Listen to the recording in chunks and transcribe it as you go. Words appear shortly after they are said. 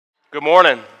Good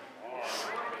morning.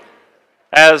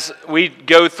 As we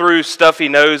go through stuffy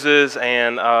noses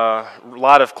and a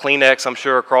lot of Kleenex, I'm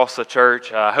sure, across the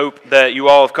church, I hope that you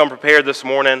all have come prepared this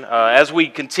morning. As we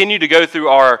continue to go through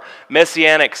our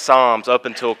Messianic Psalms up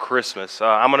until Christmas,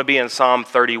 I'm going to be in Psalm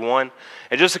 31.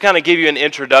 And just to kind of give you an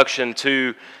introduction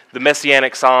to the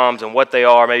Messianic Psalms and what they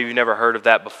are, maybe you've never heard of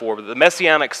that before, but the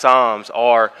Messianic Psalms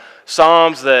are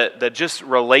Psalms that just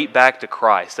relate back to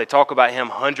Christ. They talk about Him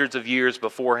hundreds of years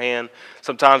beforehand.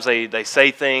 Sometimes they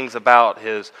say things about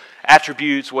His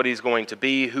attributes, what He's going to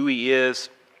be, who He is.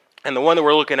 And the one that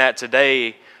we're looking at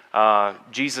today,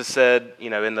 Jesus said,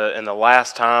 in the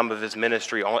last time of His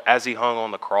ministry, as He hung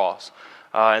on the cross.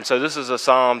 And so this is a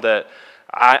psalm that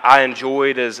I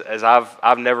enjoyed as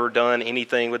I've never done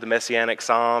anything with the Messianic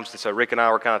Psalms. And so Rick and I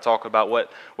were kind of talking about what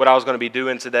I was going to be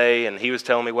doing today, and he was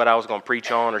telling me what I was going to preach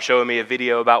on or showing me a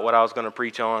video about what I was going to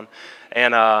preach on.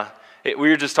 And we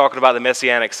were just talking about the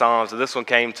Messianic Psalms, and this one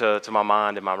came to my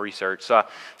mind in my research. So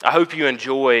I hope you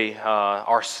enjoy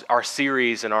our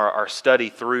series and our study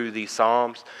through these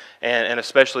Psalms, and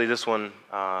especially this one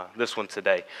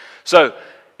today. So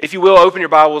if you will, open your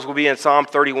Bibles. We'll be in Psalm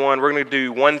 31. We're going to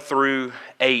do 1 through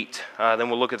 8. Then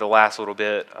we'll look at the last little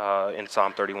bit in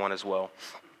Psalm 31 as well.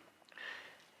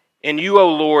 In you, O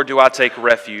Lord, do I take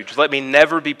refuge. Let me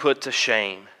never be put to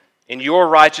shame. In your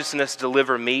righteousness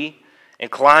deliver me.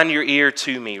 Incline your ear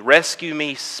to me. Rescue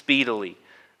me speedily.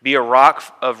 Be a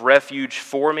rock of refuge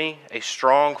for me, a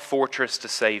strong fortress to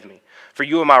save me. For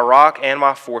you are my rock and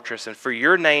my fortress, and for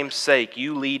your name's sake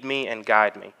you lead me and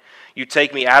guide me. You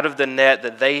take me out of the net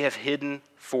that they have hidden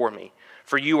for me.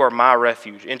 For you are my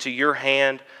refuge. Into your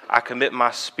hand I commit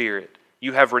my spirit.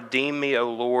 You have redeemed me,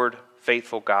 O Lord,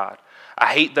 faithful God. I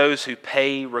hate those who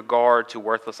pay regard to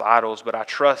worthless idols, but I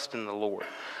trust in the Lord.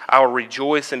 I will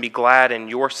rejoice and be glad in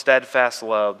your steadfast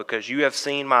love, because you have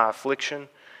seen my affliction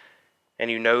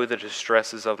and you know the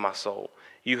distresses of my soul.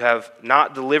 You have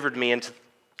not delivered me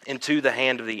into the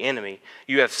hand of the enemy.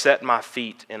 You have set my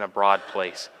feet in a broad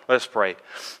place. Let us pray.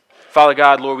 Father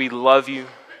God, Lord, we love you.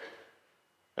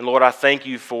 And Lord, I thank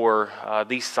you for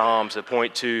these Psalms that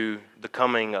point to the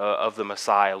coming of the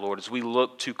Messiah, Lord. As we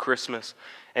look to Christmas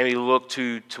and we look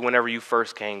to whenever you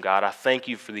first came, God, I thank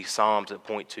you for these Psalms that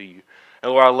point to you.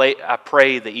 And Lord, I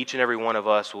pray that each and every one of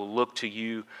us will look to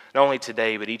you, not only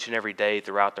today, but each and every day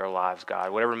throughout their lives,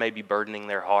 God. Whatever may be burdening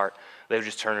their heart, they'll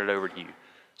just turn it over to you.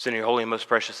 So in your holy and most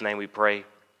precious name we pray.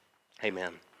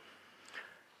 Amen.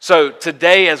 So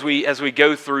today, as we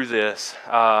go through this,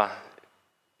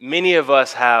 many of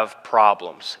us have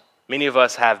problems. Many of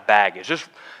us have baggage. Just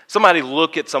somebody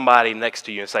look at somebody next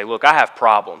to you and say, "Look, I have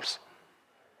problems."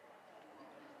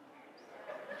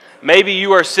 Maybe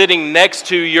you are sitting next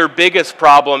to your biggest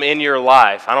problem in your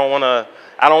life. I don't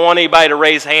want anybody to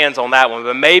raise hands on that one,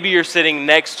 but maybe you're sitting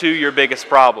next to your biggest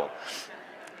problem.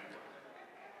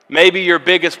 Maybe your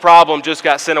biggest problem just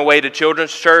got sent away to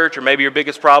children's church, or maybe your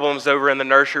biggest problem is over in the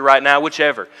nursery right now,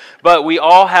 whichever. But we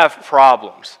all have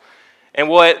problems. And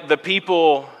what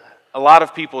a lot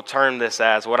of people term this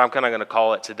as, what I'm kind of going to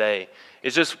call it today,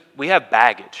 is just we have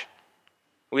baggage.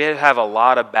 We have a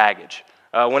lot of baggage.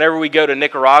 Whenever we go to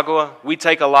Nicaragua, we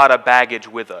take a lot of baggage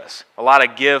with us. A lot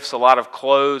of gifts, a lot of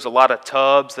clothes, a lot of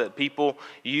tubs that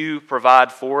you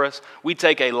provide for us. We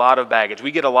take a lot of baggage.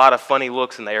 We get a lot of funny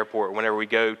looks in the airport whenever we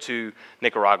go to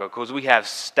Nicaragua, because we have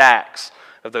stacks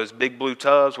of those big blue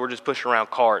tubs. We're just pushing around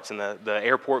carts, and the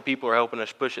airport people are helping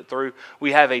us push it through.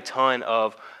 We have a ton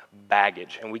of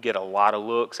baggage, and we get a lot of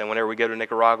looks. And whenever we go to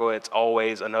Nicaragua, it's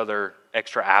always another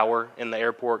extra hour in the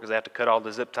airport, because they have to cut all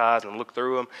the zip ties and look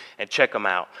through them and check them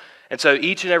out. And so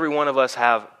each and every one of us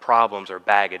have problems or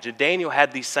baggage. And Daniel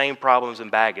had these same problems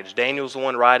and baggage. Daniel's the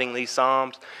one writing these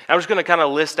Psalms. I'm just going to kind of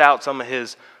list out some of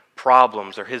his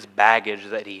problems or his baggage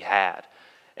that he had.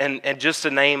 And just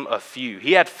to name a few,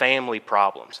 he had family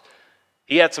problems.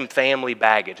 He had some family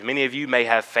baggage. Many of you may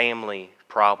have family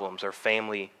problems or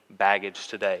family baggage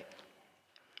today.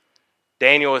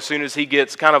 Daniel, as soon as he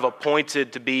gets kind of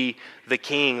appointed to be the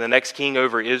king, the next king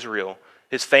over Israel,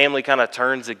 his family kind of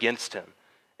turns against him.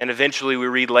 And eventually we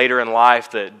read later in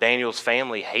life that Daniel's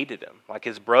family hated him. Like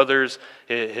his brothers,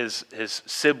 his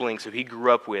siblings who he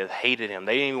grew up with hated him.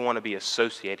 They didn't even want to be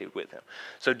associated with him.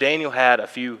 So Daniel had a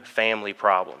few family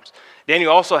problems.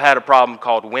 Daniel also had a problem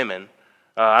called women.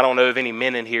 I don't know of any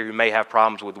men in here who may have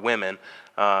problems with women.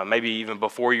 Maybe even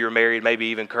before you're married, maybe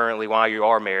even currently while you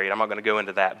are married. I'm not going to go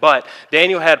into that. But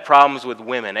Daniel had problems with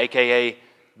women, a.k.a.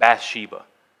 Bathsheba.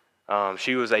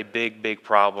 She was a big, big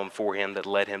problem for him that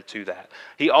led him to that.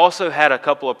 He also had a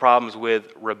couple of problems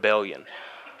with rebellion.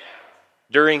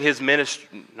 During his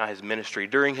ministry,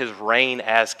 during his reign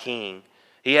as king,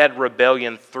 He had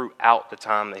rebellion throughout the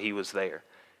time that he was there.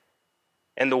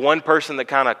 And the one person that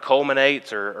kind of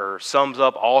culminates or sums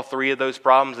up all three of those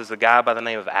problems is a guy by the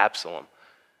name of Absalom.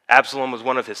 Absalom was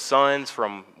one of his sons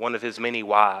from one of his many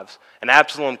wives. And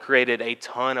Absalom created a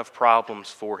ton of problems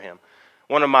for him.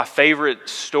 One of my favorite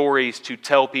stories to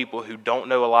tell people who don't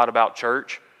know a lot about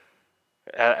church,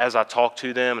 as I talk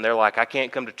to them, and they're like, I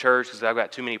can't come to church because I've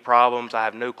got too many problems. I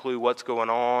have no clue what's going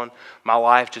on. My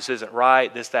life just isn't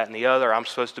right, this, that, and the other. I'm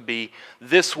supposed to be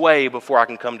this way before I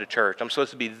can come to church. I'm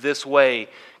supposed to be this way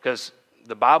because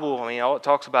the Bible, all it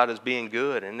talks about is being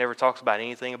good, and it never talks about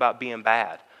anything about being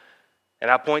bad. And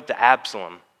I point to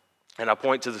Absalom, and I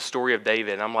point to the story of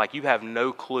David, and I'm like, you have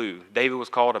no clue. David was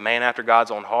called a man after God's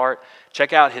own heart.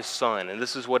 Check out his son, and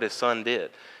this is what his son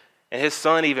did. And his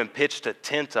son even pitched a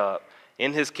tent up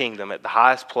in his kingdom at the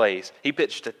highest place. He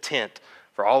pitched a tent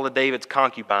for all of David's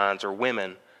concubines or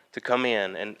women to come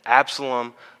in, and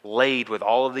Absalom laid with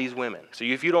all of these women. So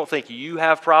if you don't think you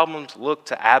have problems, look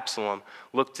to Absalom,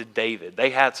 look to David.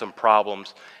 They had some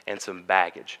problems and some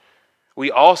baggage. We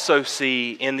also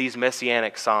see in these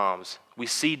messianic psalms, we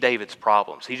see David's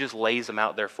problems. He just lays them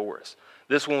out there for us.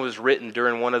 This one was written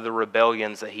during one of the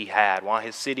rebellions that he had while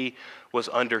his city was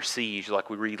under siege, like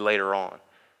we read later on.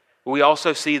 We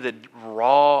also see the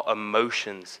raw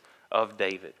emotions of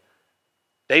David.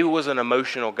 David was an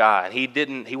emotional guy,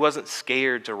 and he wasn't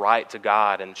scared to write to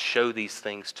God and show these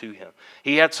things to him.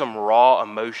 He had some raw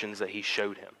emotions that he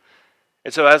showed him.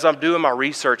 And so as I'm doing my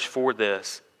research for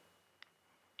this,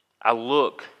 I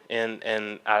look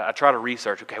and I try to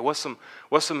research, okay, what's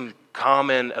some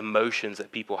common emotions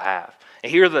that people have?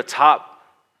 And here are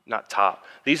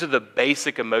these are the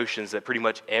basic emotions that pretty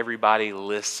much everybody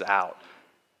lists out.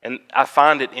 And I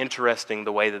find it interesting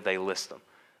the way that they list them.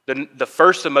 The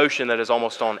first emotion that is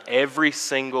almost on every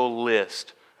single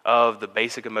list of the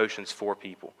basic emotions for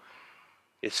people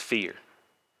is fear.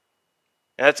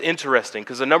 And that's interesting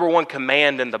because the number one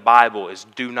command in the Bible is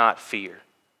do not fear.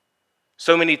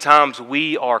 So many times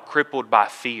we are crippled by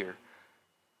fear.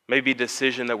 Maybe a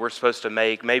decision that we're supposed to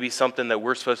make, maybe something that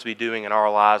we're supposed to be doing in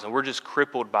our lives, and we're just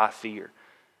crippled by fear.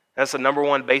 That's the number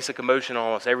one basic emotion on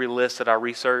almost every list that I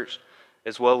researched,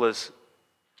 as well as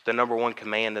the number one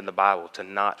command in the Bible, to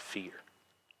not fear.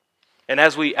 And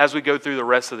as we go through the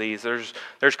rest of these, there's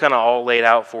kind of all laid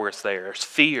out for us there. There's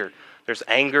fear, there's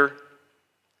anger,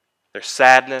 there's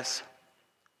sadness,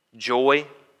 joy.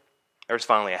 There's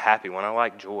finally a happy one. I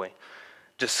like joy.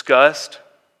 Disgust,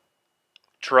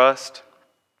 trust,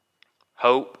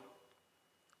 hope,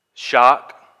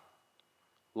 shock,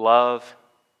 love,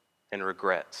 and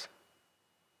regrets.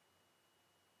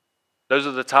 Those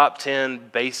are the top 10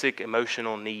 basic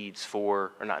emotional needs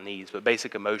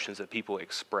basic emotions that people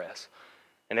express.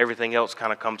 And everything else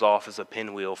kind of comes off as a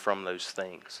pinwheel from those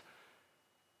things.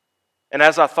 And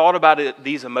as I thought about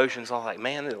these emotions, I was like,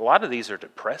 man, a lot of these are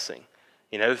depressing.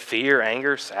 Fear,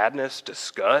 anger, sadness,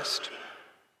 disgust,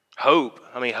 hope.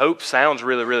 Hope sounds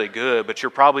really, really good, but you're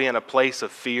probably in a place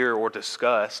of fear or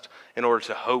disgust in order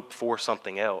to hope for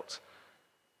something else.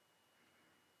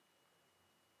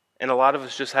 And a lot of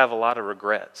us just have a lot of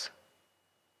regrets.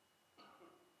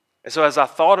 And so as I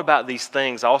thought about these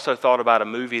things, I also thought about a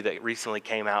movie that recently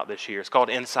came out this year. It's called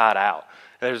Inside Out.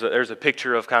 There's a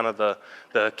picture of kind of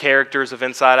the characters of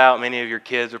Inside Out. Many of your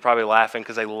kids are probably laughing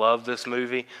because they love this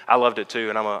movie. I loved it too,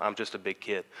 and I'm just a big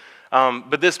kid.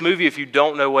 But this movie, if you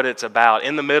don't know what it's about,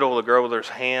 in the middle, the girl with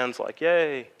her hands like,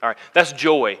 yay. All right, that's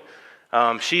Joy.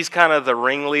 She's kind of the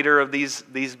ringleader of these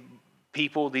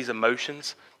people, these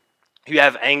emotions. You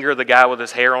have anger, the guy with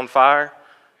his hair on fire.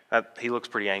 He looks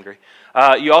pretty angry.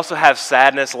 You also have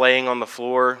sadness laying on the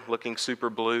floor, looking super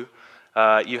blue.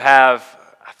 You have,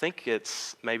 I think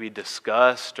it's maybe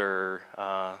disgust or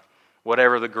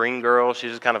whatever, the green girl.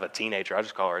 She's just kind of a teenager. I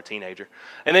just call her a teenager.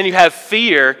 And then you have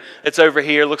fear that's over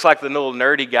here. Looks like the little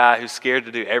nerdy guy who's scared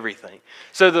to do everything.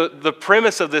 So the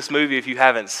premise of this movie, if you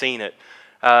haven't seen it,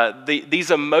 these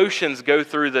emotions go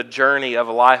through the journey of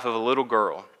a life of a little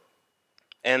girl.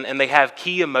 And they have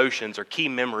key emotions, or key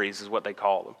memories is what they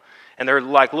call them. And they're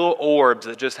like little orbs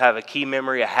that just have a key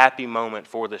memory, a happy moment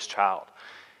for this child.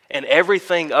 And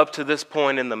everything up to this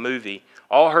point in the movie,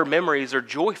 all her memories are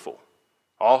joyful.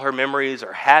 All her memories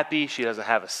are happy. She doesn't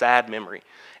have a sad memory.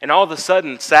 And all of a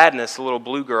sudden, sadness, the little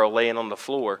blue girl laying on the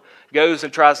floor, goes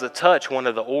and tries to touch one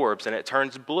of the orbs, and it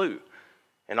turns blue.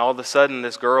 And all of a sudden,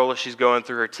 this girl, as she's going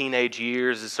through her teenage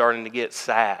years, is starting to get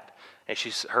sad. And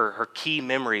her key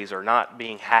memories are not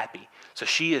being happy. So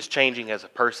she is changing as a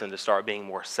person to start being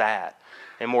more sad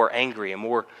and more angry and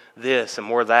more this and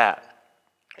more that.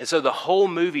 And so the whole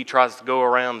movie tries to go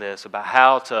around this about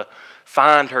how to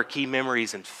find her key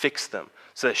memories and fix them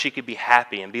so that she could be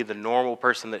happy and be the normal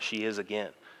person that she is again.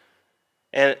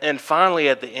 And finally,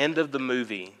 at the end of the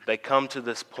movie, they come to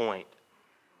this point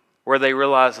where they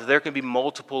realize that there can be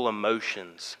multiple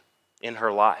emotions in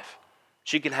her life.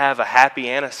 She can have a happy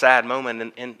and a sad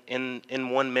moment in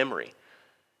one memory.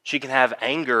 She can have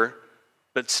anger,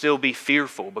 but still be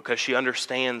fearful because she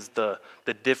understands the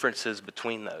differences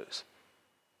between those.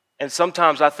 And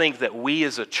sometimes I think that we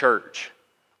as a church,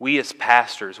 we as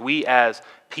pastors, we as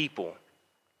people,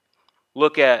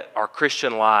 look at our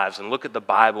Christian lives and look at the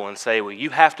Bible and say, well, you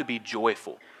have to be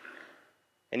joyful.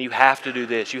 And you have to do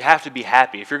this. You have to be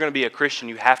happy. If you're going to be a Christian,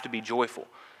 you have to be joyful.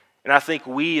 And I think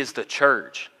we as the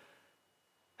church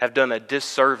have done a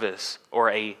disservice or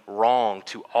a wrong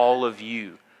to all of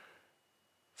you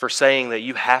for saying that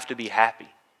you have to be happy.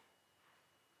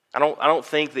 I don't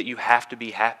think that you have to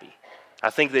be happy. I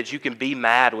think that you can be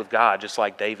mad with God just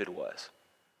like David was.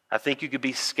 I think you could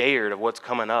be scared of what's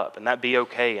coming up, and that be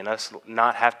okay, and us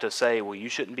not have to say, well, you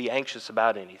shouldn't be anxious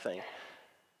about anything.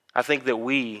 I think that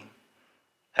we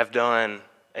have done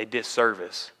a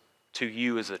disservice to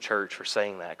you as a church for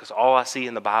saying that, because all I see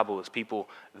in the Bible is people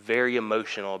very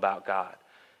emotional about God.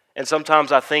 And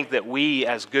sometimes I think that we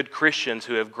as good Christians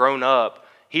who have grown up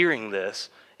hearing this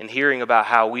and hearing about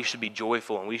how we should be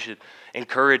joyful and we should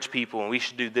encourage people and we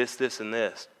should do this, this, and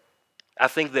this, I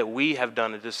think that we have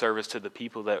done a disservice to the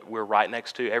people that we're right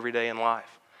next to every day in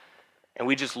life. And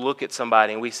we just look at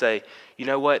somebody and we say, you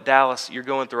know what, Dallas, you're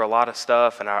going through a lot of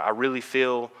stuff, and I really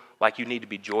feel like you need to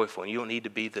be joyful and you don't need to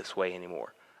be this way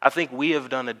anymore. I think we have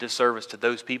done a disservice to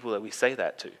those people that we say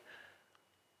that to.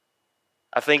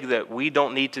 I think that we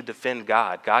don't need to defend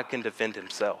God. God can defend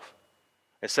himself.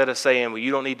 Instead of saying, well,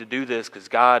 you don't need to do this because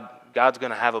God's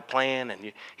going to have a plan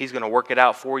and he's going to work it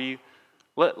out for you.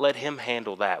 Let him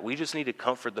handle that. We just need to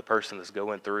comfort the person that's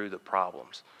going through the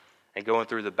problems and going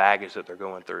through the baggage that they're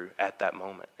going through at that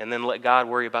moment. And then let God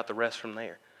worry about the rest from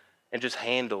there and just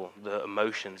handle the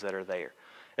emotions that are there.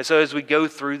 And so as we go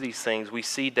through these things, we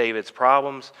see David's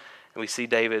problems and we see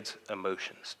David's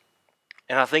emotions.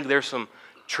 And I think there's some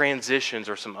transitions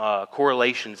or some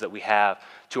correlations that we have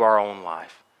to our own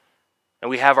life. And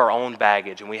we have our own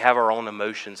baggage and we have our own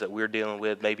emotions that we're dealing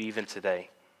with maybe even today.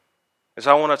 And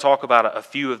so I want to talk about a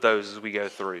few of those as we go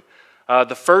through.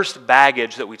 The first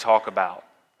baggage that we talk about,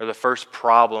 or the first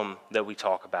problem that we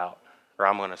talk about, or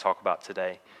I'm going to talk about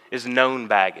today, is known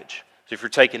baggage. So if you're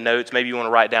taking notes, maybe you want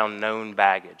to write down known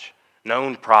baggage,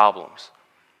 known problems.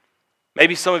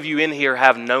 Maybe some of you in here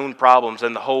have known problems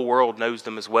and the whole world knows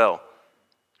them as well.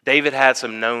 David had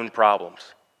some known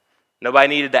problems. Nobody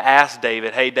needed to ask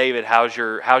David, hey David, how's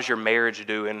your marriage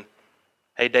doing?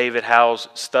 Hey David, how's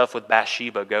stuff with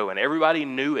Bathsheba going? Everybody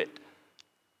knew it.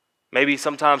 Maybe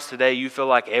sometimes today you feel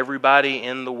like everybody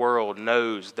in the world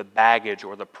knows the baggage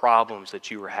or the problems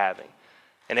that you are having.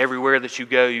 And everywhere that you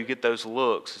go, you get those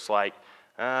looks. It's like,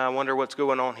 I wonder what's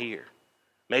going on here.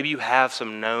 Maybe you have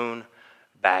some known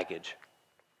baggage.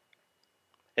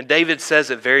 And David says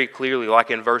it very clearly,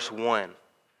 like in verse 1.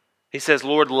 He says,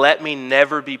 Lord, let me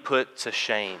never be put to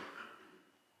shame.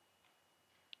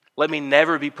 Let me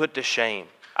never be put to shame.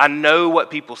 I know what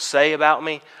people say about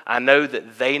me. I know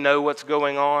that they know what's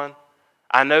going on.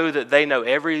 I know that they know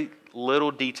every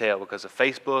little detail because of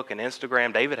Facebook and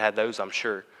Instagram. David had those, I'm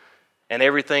sure. And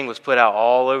everything was put out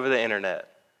all over the internet.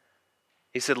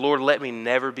 He said, Lord, let me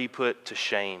never be put to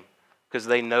shame because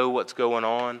they know what's going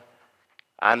on.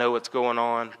 I know what's going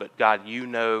on, but God, you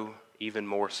know even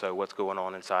more so what's going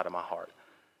on inside of my heart.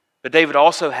 But David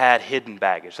also had hidden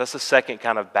baggage. That's the second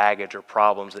kind of baggage or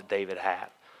problems that David had.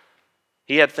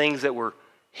 He had things that were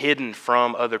hidden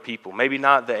from other people. Maybe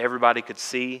not that everybody could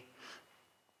see.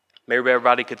 Maybe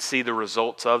everybody could see the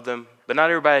results of them, but not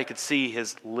everybody could see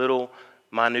his little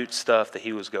minute stuff that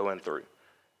he was going through.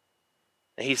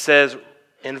 And he says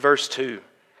in verse 2,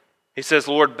 he says,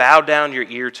 Lord, bow down your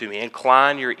ear to me,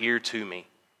 incline your ear to me.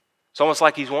 It's almost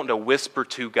like he's wanting to whisper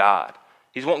to God.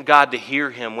 He's wanting God to hear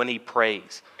him when he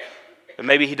prays. But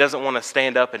maybe he doesn't want to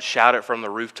stand up and shout it from the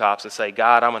rooftops and say,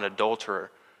 God, I'm an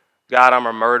adulterer. God, I'm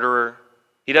a murderer.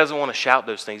 He doesn't want to shout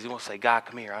those things. He wants to say, God,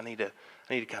 come here. I need to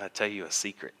kind of tell you a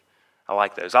secret. I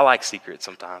like those. I like secrets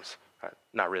sometimes.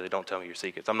 Not really. Don't tell me your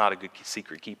secrets. I'm not a good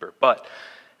secret keeper. But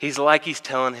he's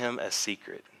telling him a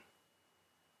secret.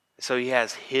 So he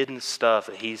has hidden stuff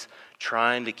that he's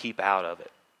trying to keep out of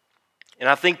it. And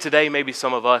I think today maybe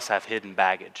some of us have hidden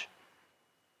baggage.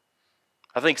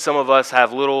 I think some of us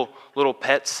have little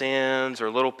pet sins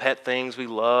or little pet things we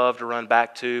love to run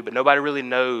back to, but nobody really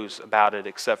knows about it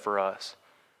except for us.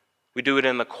 We do it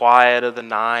in the quiet of the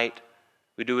night.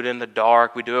 We do it in the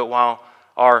dark. We do it while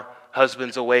our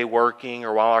husband's away working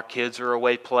or while our kids are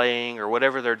away playing or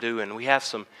whatever they're doing. We have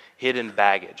some hidden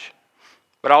baggage.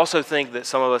 But I also think that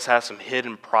some of us have some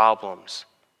hidden problems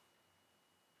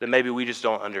that maybe we just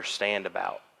don't understand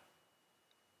about.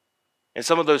 And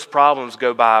some of those problems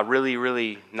go by really,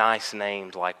 really nice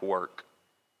names like work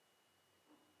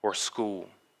or school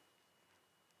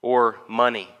or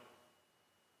money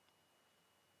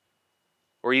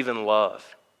or even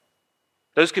love.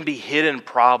 Those can be hidden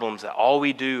problems that all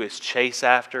we do is chase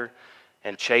after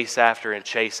and chase after and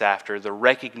chase after. The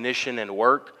recognition in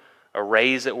work, a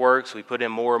raise at work, so we put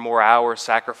in more and more hours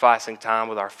sacrificing time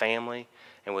with our family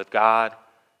and with God.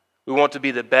 We want to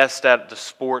be the best at the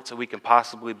sports that we can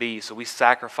possibly be, so we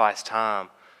sacrifice time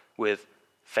with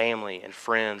family and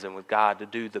friends and with God to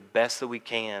do the best that we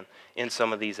can in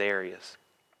some of these areas.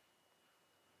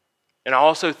 And I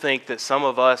also think that some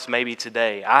of us, maybe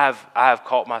today, I have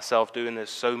caught myself doing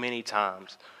this so many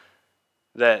times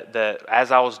that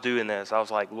as I was doing this, I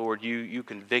was like, Lord, you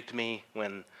convict me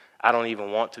when I don't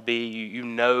even want to be. You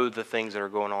know the things that are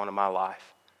going on in my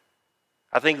life.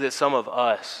 I think that some of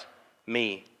us,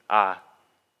 I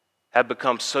have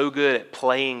become so good at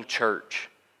playing church.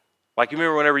 Like you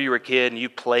remember whenever you were a kid and you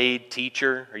played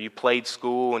teacher or you played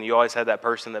school and you always had that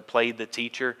person that played the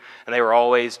teacher and they were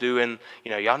always doing,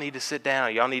 y'all need to sit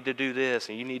down, y'all need to do this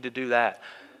and you need to do that.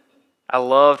 I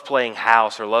loved playing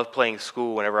house or loved playing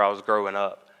school whenever I was growing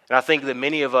up. And I think that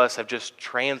many of us have just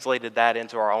translated that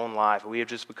into our own life. We have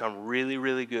just become really,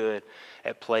 really good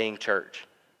at playing church.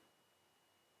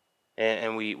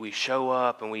 And we show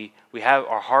up and we have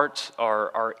our hearts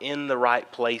are in the right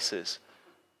places.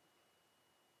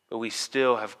 But we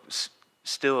still have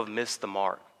missed the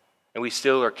mark. And we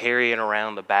still are carrying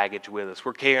around the baggage with us.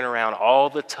 We're carrying around all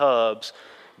the tubs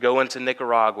going to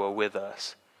Nicaragua with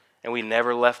us. And we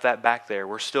never left that back there.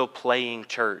 We're still playing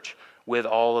church with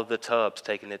all of the tubs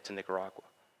taking it to Nicaragua.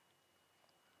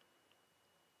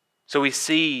 So we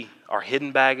see our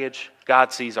hidden baggage.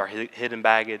 God sees our hidden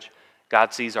baggage.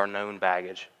 God sees our known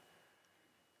baggage.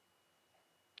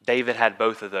 David had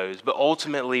both of those. But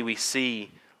ultimately we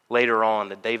see later on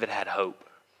that David had hope.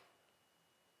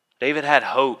 David had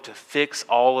hope to fix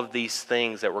all of these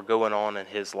things that were going on in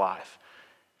his life.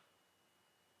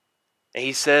 And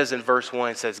he says in verse 1,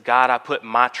 he says, God, I put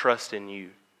my trust in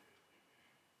you.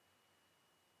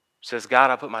 He says,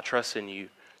 God, I put my trust in you.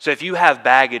 So if you have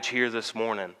baggage here this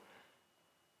morning,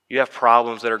 you have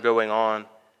problems that are going on,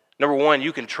 number one,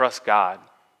 you can trust God.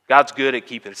 God's good at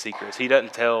keeping secrets. He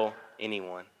doesn't tell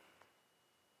anyone.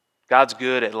 God's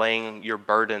good at laying your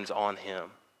burdens on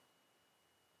Him.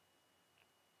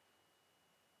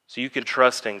 So you can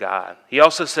trust in God. He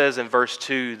also says in verse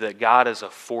 2 that God is a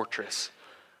fortress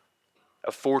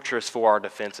for our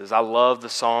defenses. I love the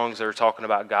songs that are talking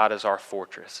about God as our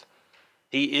fortress.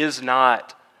 He is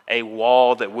not a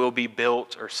wall that will be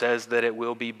built or says that it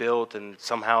will be built and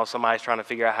somehow somebody's trying to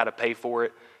figure out how to pay for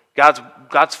it.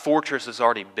 God's fortress is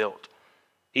already built.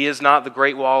 He is not the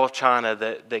Great Wall of China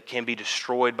that can be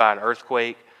destroyed by an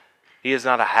earthquake. He is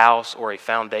not a house or a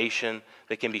foundation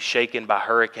that can be shaken by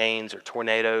hurricanes or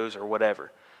tornadoes or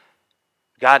whatever.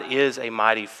 God is a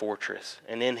mighty fortress,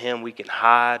 and in Him we can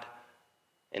hide,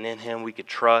 and in Him we can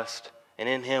trust, and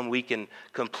in Him we can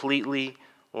completely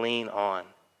lean on.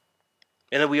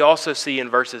 And then we also see in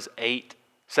verses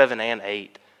 7 and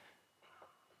 8,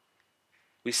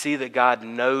 we see that God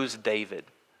knows David.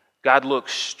 God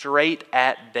looks straight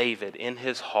at David in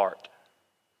his heart.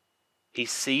 He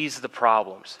sees the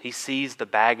problems. He sees the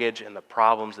baggage and the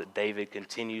problems that David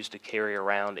continues to carry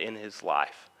around in his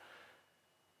life.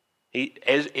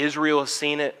 Israel has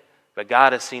seen it, but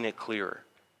God has seen it clearer.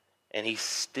 And He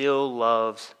still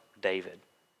loves David.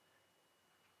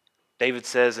 David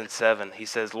says in 7, he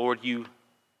says, Lord, you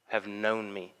have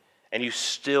known me, and you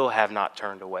still have not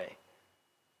turned away.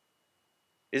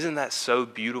 Isn't that so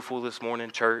beautiful this morning,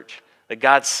 church? That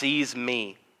God sees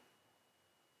me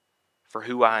for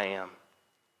who I am,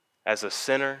 as a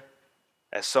sinner,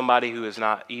 as somebody who is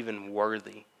not even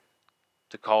worthy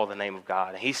to call the name of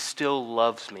God. And He still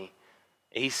loves me.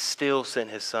 He still sent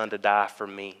His Son to die for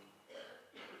me.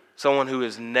 Someone who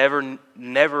has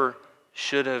never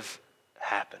should have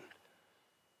happened.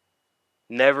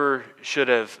 Never should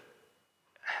have.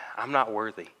 I'm not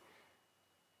worthy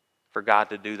for God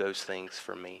to do those things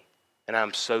for me. And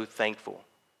I'm so thankful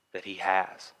that He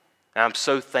has. And I'm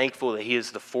so thankful that He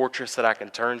is the fortress that I can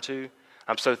turn to.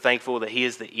 I'm so thankful that He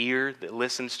is the ear that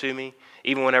listens to me,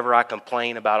 even whenever I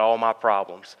complain about all my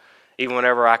problems. Even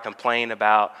whenever I complain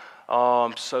about, oh,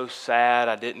 I'm so sad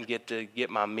I didn't get to get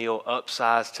my meal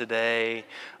upsized today.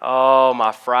 Oh,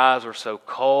 my fries were so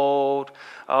cold.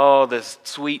 Oh, this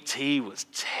sweet tea was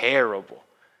terrible.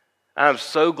 I'm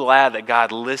so glad that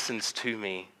God listens to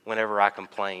me whenever I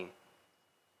complain.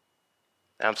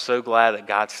 I'm so glad that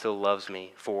God still loves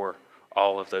me for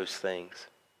all of those things.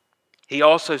 He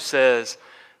also says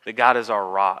that God is our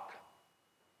rock,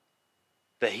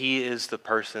 that He is the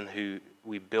person who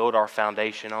we build our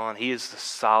foundation on. He is the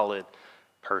solid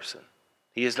person.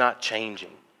 He is not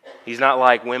changing. He's not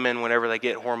like women whenever they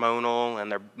get hormonal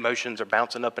and their emotions are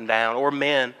bouncing up and down, or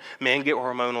men. Men get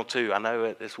hormonal too. I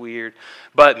know it's weird,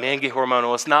 but men get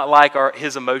hormonal. It's not like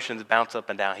his emotions bounce up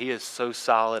and down. He is so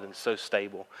solid and so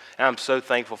stable, and I'm so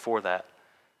thankful for that.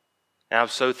 And I'm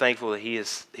so thankful that He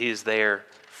is there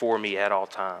for me at all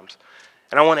times.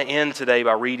 And I want to end today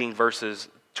by reading verses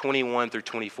 21 through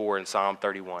 24 in Psalm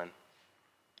 31.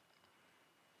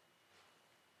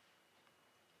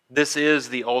 This is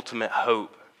the ultimate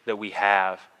hope that we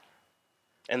have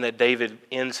and that David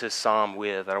ends his psalm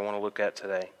with that I want to look at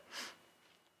today.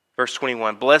 Verse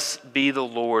 21, "Blessed be the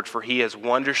Lord, for He has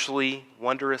wondrously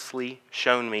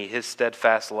shown me His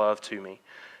steadfast love to me.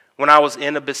 When I was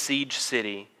in a besieged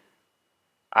city,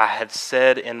 I had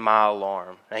said in my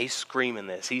alarm." Now he's screaming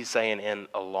this. He's saying in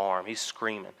alarm. He's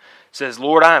screaming. It says,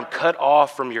 "Lord, I am cut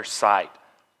off from your sight.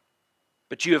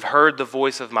 But you have heard the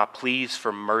voice of my pleas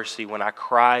for mercy when I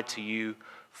cried to you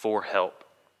for help."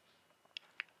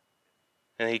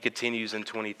 And he continues in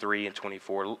 23 and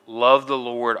 24. "Love the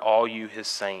Lord, all you His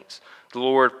saints. The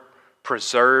Lord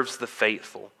preserves the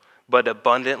faithful, but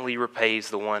abundantly repays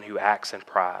the one who acts in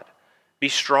pride. Be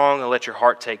strong and let your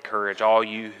heart take courage, all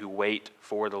you who wait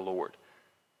for the Lord."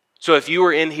 So if you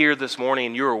are in here this morning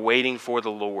and you are waiting for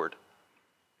the Lord,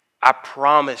 I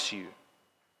promise you,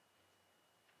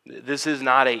 this is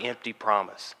not an empty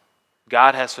promise.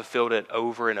 God has fulfilled it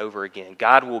over and over again.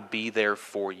 God will be there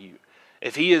for you.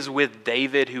 If He is with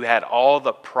David, who had all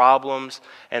the problems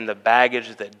and the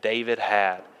baggage that David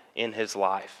had in his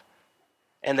life,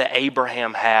 and that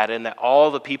Abraham had, and that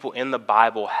all the people in the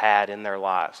Bible had in their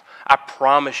lives, I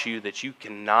promise you that you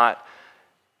cannot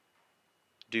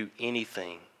do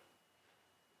anything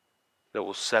that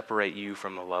will separate you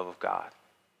from the love of God.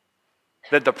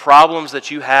 That the problems that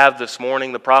you have this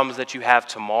morning, the problems that you have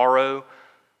tomorrow,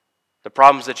 the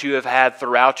problems that you have had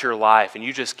throughout your life, and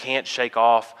you just can't shake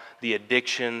off the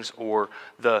addictions or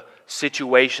the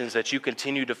situations that you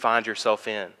continue to find yourself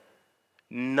in,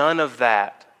 none of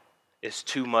that is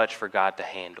too much for God to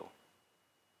handle.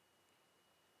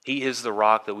 He is the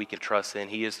rock that we can trust in.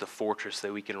 He is the fortress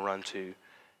that we can run to.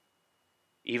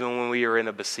 Even when we are in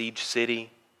a besieged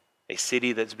city, a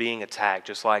city that's being attacked,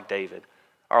 just like David,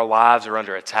 our lives are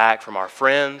under attack from our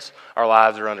friends. Our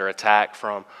lives are under attack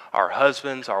from our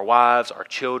husbands, our wives, our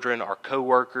children, our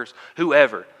co-workers,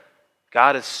 whoever.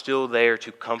 God is still there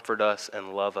to comfort us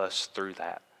and love us through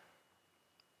that.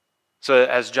 So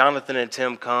as Jonathan and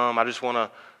Tim come, I just want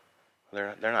to,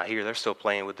 they're not here, they're still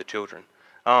playing with the children.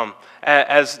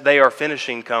 As they are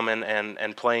finishing coming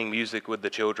and playing music with the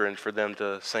children for them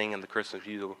to sing in the Christmas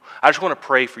musical, I just want to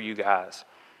pray for you guys.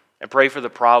 And pray for the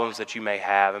problems that you may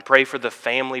have. And pray for the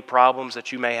family problems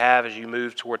that you may have as you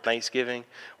move toward Thanksgiving,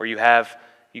 where you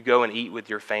go and eat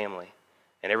with your family.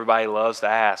 And everybody loves to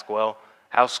ask, well,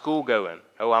 how's school going?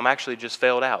 Oh, I'm actually just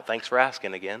failed out. Thanks for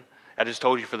asking again. I just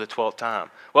told you for the 12th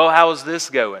time. Well, how is this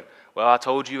going? Well, I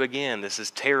told you again, this is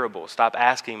terrible. Stop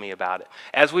asking me about it.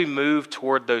 As we move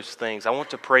toward those things, I want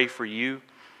to pray for you,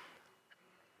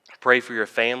 pray for your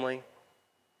family,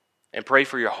 and pray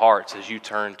for your hearts as you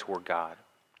turn toward God.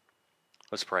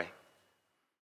 Let's pray.